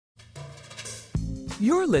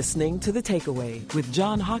You're listening to The Takeaway with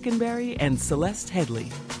John Hockenberry and Celeste Headley.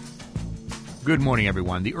 Good morning,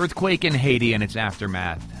 everyone. The earthquake in Haiti and its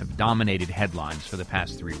aftermath have dominated headlines for the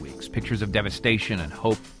past 3 weeks. Pictures of devastation and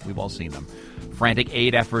hope, we've all seen them. Frantic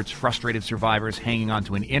aid efforts, frustrated survivors hanging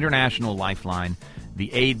onto an international lifeline,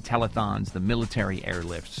 the aid telethons, the military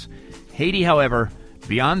airlifts. Haiti, however,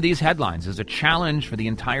 beyond these headlines, is a challenge for the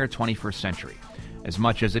entire 21st century, as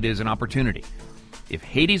much as it is an opportunity. If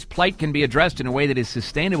Haiti's plight can be addressed in a way that is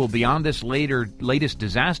sustainable beyond this latest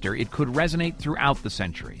disaster, it could resonate throughout the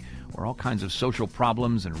century, where all kinds of social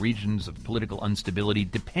problems and regions of political instability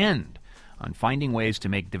depend on finding ways to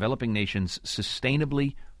make developing nations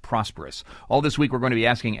sustainably prosperous. All this week, we're going to be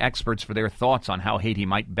asking experts for their thoughts on how Haiti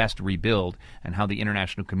might best rebuild and how the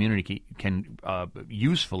international community can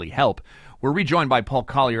usefully help. We're rejoined by Paul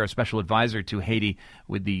Collier, a special advisor to Haiti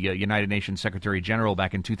with the United Nations Secretary General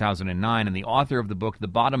back in 2009, and the author of the book, The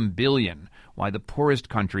Bottom Billion, Why the Poorest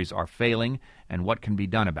Countries Are Failing and What Can Be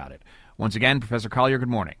Done About It. Once again, Professor Collier, good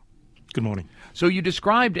morning. Good morning. So you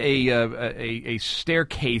described a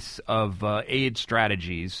staircase of aid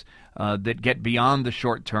strategies that get beyond the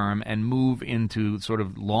short term and move into sort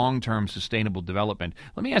of long-term sustainable development.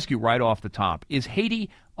 Let me ask you right off the top, is Haiti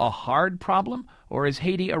a hard problem or is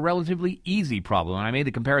Haiti a relatively easy problem? And I made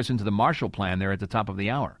the comparison to the Marshall Plan there at the top of the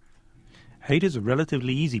hour. Haiti is a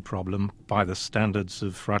relatively easy problem by the standards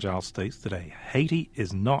of fragile states today. Haiti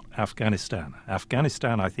is not Afghanistan.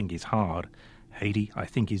 Afghanistan, I think, is hard. Haiti, I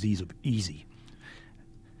think, is easy.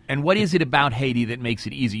 And what is it about Haiti that makes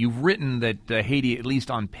it easy? You've written that Haiti, at least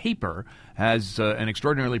on paper, has an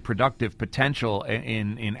extraordinarily productive potential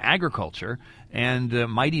in agriculture and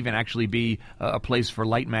might even actually be a place for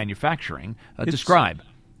light manufacturing. Describe.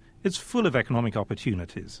 It's full of economic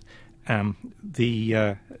opportunities. As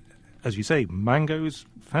you say, mangoes,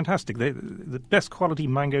 fantastic. They're the best quality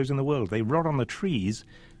mangoes in the world. They rot on the trees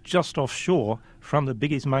just offshore from the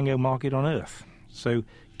biggest mango market on earth. So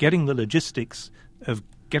getting the logistics of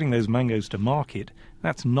getting those mangoes to market,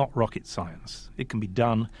 that's not rocket science. It can be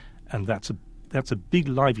done, and that's a big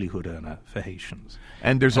livelihood earner for Haitians.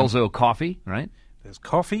 And there's also coffee, right? There's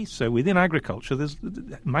coffee. So within agriculture,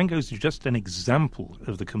 mangoes are just an example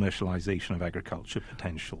of the commercialization of agriculture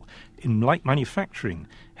potential. In light manufacturing,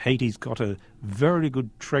 Haiti's got a very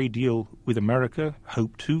good trade deal with America,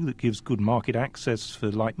 Hope 2, that gives good market access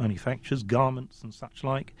for light manufacturers, garments and such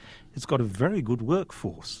like. It's got a very good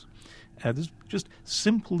workforce. There's just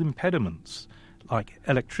simple impediments like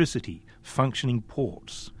electricity, functioning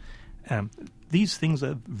ports. These things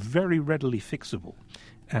are very readily fixable.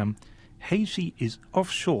 Haiti is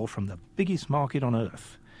offshore from the biggest market on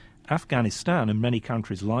earth. Afghanistan and many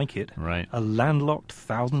countries like it are landlocked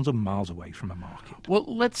thousands of miles away from a market. Well,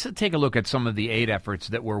 let's take a look at some of the aid efforts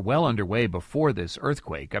that were well underway before this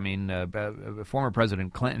earthquake. I mean, former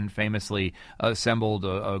President Clinton famously assembled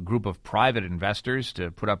a group of private investors to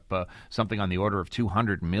put up something on the order of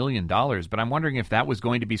 $200 million. But I'm wondering if that was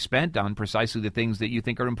going to be spent on precisely the things that you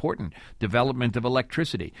think are important. Development of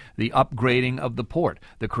electricity, the upgrading of the port,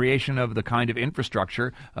 the creation of the kind of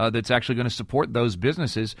infrastructure that's actually going to support those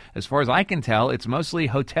businesses. As far as I can tell, it's mostly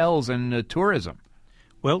hotels and tourism.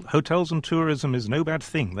 Well, hotels and tourism is no bad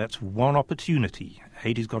thing. That's one opportunity.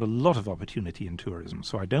 Haiti's got a lot of opportunity in tourism,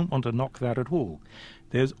 so I don't want to knock that at all.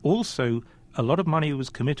 There's also a lot of money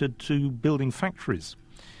was committed to building factories.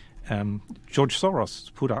 George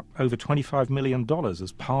Soros put up over $25 million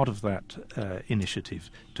as part of that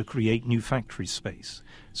initiative to create new factory space.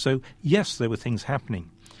 So, yes, there were things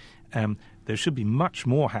happening. There should be much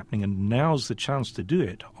more happening, and now's the chance to do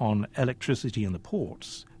it on electricity and the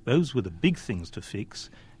ports. Those were the big things to fix,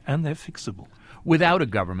 and they're fixable. Without a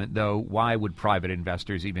government, though, why would private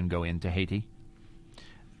investors even go into Haiti?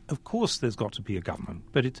 Of course there's got to be a government,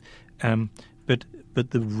 but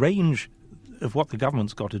the range of what the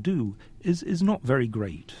government's got to do is not very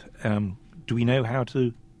great. Do we know how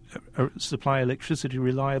to supply electricity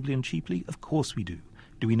reliably and cheaply? Of course we do.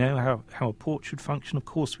 Do we know how a port should function? Of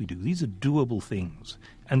course we do. These are doable things,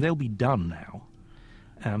 and they'll be done now.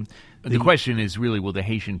 The question is really, will the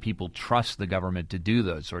Haitian people trust the government to do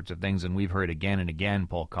those sorts of things? And we've heard again and again,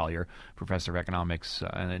 Paul Collier, professor of economics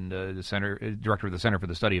and director of the Center for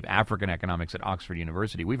the Study of African Economics at Oxford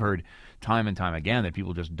University. We've heard time and time again that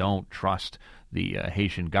people just don't trust the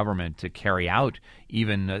Haitian government to carry out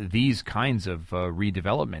even these kinds of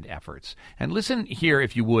redevelopment efforts. And listen here,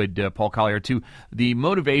 if you would, Paul Collier, to the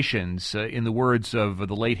motivations, in the words of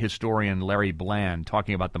the late historian Larry Bland,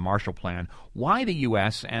 talking about the Marshall Plan, why the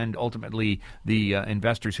U.S. and ultimately the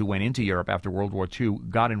investors who went into Europe after World War II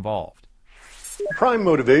got involved. The prime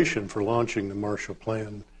motivation for launching the Marshall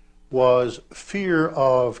Plan was fear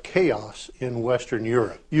of chaos in Western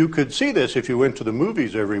Europe. You could see this if you went to the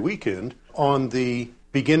movies every weekend on the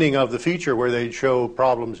beginning of the feature where they'd show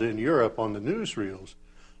problems in Europe on the newsreels.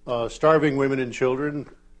 Starving women and children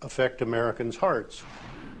affect Americans' hearts.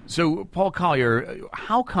 So, Paul Collier,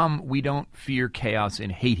 how come we don't fear chaos in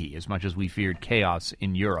Haiti as much as we feared chaos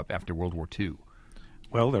in Europe after World War II?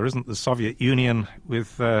 Well, there isn't the Soviet Union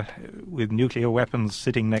with nuclear weapons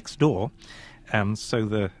sitting next door, so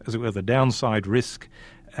the downside risk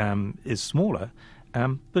is smaller.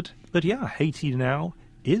 But yeah, Haiti now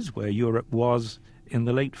is where Europe was in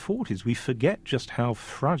the late 40s. We forget just how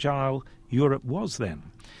fragile Europe was then.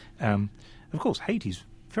 Of course, Haiti's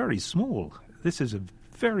very small. This is a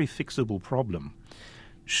very fixable problem.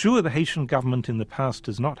 Sure, the Haitian government in the past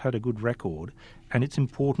has not had a good record, and it's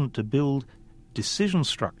important to build decision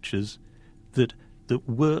structures that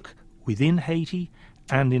work within Haiti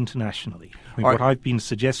and internationally. What I've been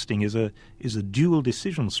suggesting is a dual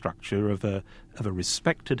decision structure of a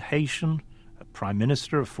respected Haitian, a prime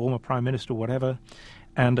minister, a former prime minister, whatever,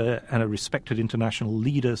 and a respected international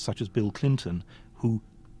leader such as Bill Clinton, who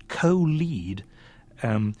co-lead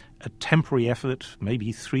a temporary effort,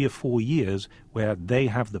 maybe 3 or 4 years, where they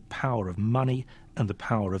have the power of money and the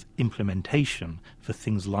power of implementation for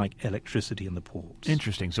things like electricity in the ports.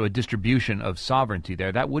 Interesting. So a distribution of sovereignty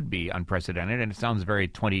there, that would be unprecedented, and it sounds very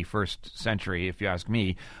 21st century, if you ask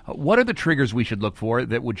me. What are the triggers we should look for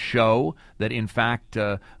that would show that, in fact,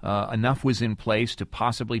 enough was in place to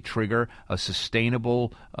possibly trigger a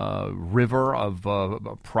sustainable river of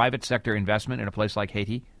private sector investment in a place like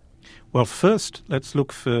Haiti? Well, first, let's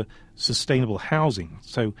look for sustainable housing.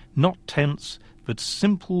 So not tents, but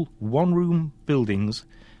simple one-room buildings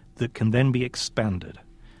that can then be expanded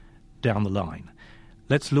down the line.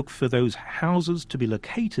 Let's look for those houses to be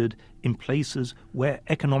located in places where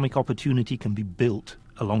economic opportunity can be built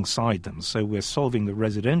alongside them. So we're solving the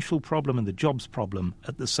residential problem and the jobs problem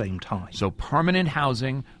at the same time. So permanent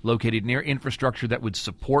housing located near infrastructure that would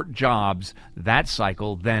support jobs, that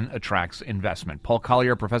cycle then attracts investment. Paul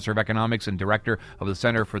Collier, professor of economics and director of the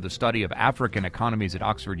Center for the Study of African Economies at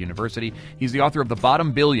Oxford University. He's the author of The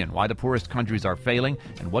Bottom Billion, Why the Poorest Countries Are Failing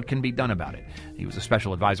and What Can Be Done About It. He was a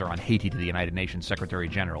special advisor on Haiti to the United Nations Secretary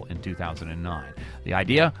General in 2009. The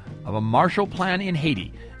idea of a Marshall Plan in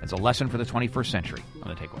Haiti as a lesson for the 21st century on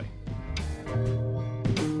The Takeaway.